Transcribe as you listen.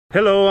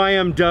Hello, I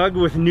am Doug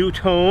with NOOT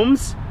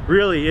Homes.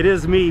 Really, it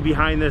is me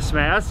behind this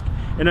mask,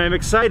 and I'm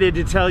excited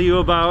to tell you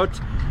about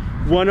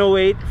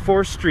 108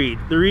 4th Street.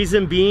 The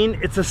reason being,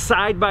 it's a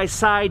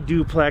side-by-side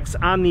duplex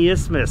on the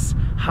isthmus.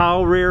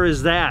 How rare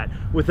is that?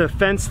 With a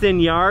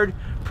fenced-in yard,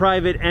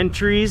 private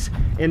entries,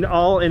 and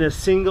all in a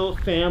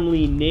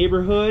single-family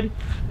neighborhood.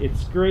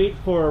 It's great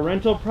for a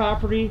rental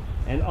property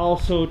and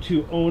also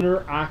to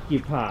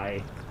owner-occupy,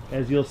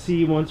 as you'll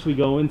see once we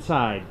go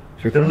inside.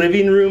 The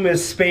living room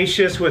is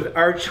spacious with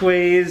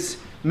archways,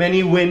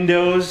 many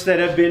windows that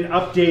have been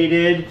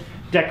updated,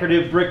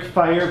 decorative brick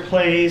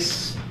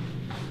fireplace,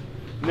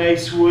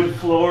 nice wood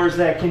floors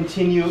that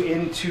continue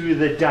into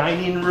the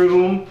dining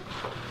room,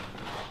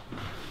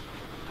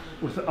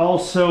 with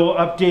also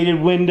updated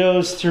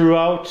windows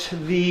throughout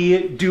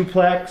the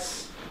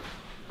duplex.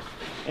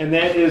 And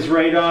that is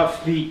right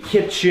off the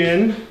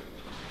kitchen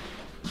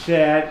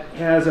that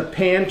has a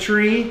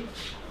pantry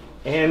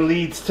and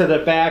leads to the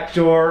back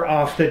door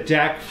off the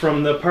deck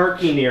from the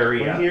parking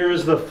area. And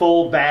here's the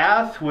full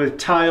bath with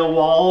tile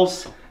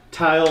walls,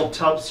 tile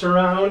tub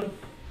surround,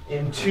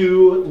 and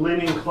 2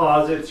 linen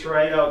closets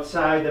right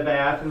outside the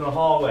bath in the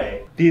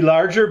hallway. The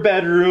larger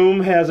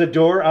bedroom has a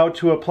door out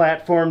to a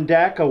platform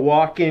deck, a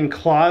walk-in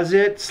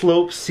closet,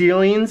 sloped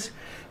ceilings,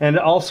 and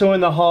also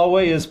in the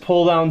hallway is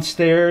pull-down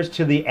stairs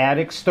to the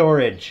attic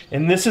storage.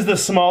 And this is the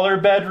smaller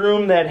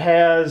bedroom that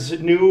has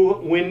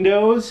new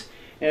windows,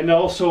 and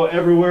also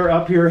everywhere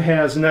up here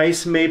has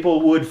nice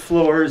maple wood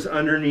floors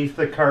underneath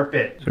the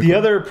carpet. The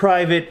other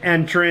private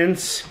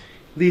entrance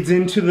leads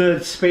into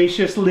the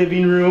spacious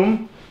living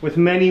room with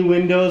many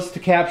windows to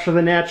capture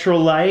the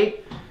natural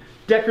light,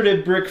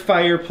 decorative brick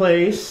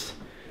fireplace,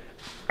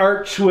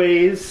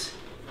 archways,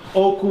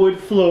 oak wood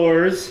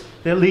floors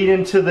that lead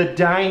into the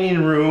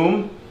dining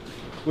room,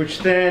 which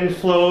then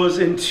flows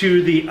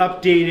into the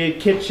updated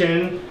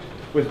kitchen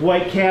with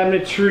white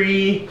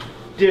cabinetry,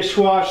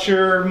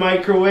 dishwasher,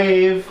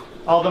 microwave,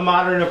 all the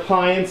modern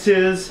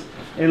appliances,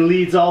 and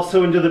leads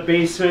also into the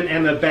basement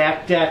and the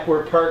back deck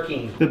where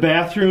parking. The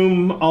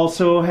bathroom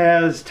also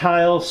has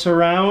tile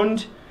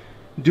surround,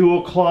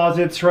 dual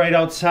closets right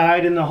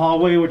outside in the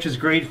hallway, which is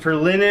great for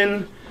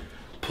linen,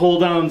 pull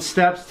down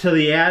steps to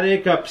the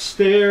attic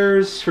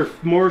upstairs for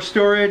more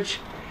storage.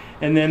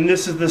 And then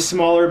this is the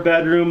smaller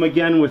bedroom,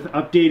 again with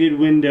updated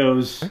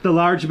windows. The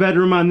large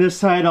bedroom on this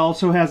side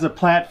also has a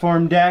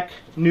platform deck,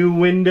 new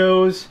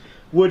windows,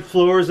 wood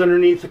floors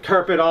underneath the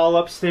carpet all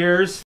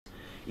upstairs.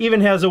 Even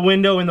has a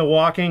window in the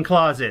walk-in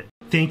closet.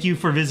 Thank you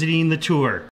for visiting the tour.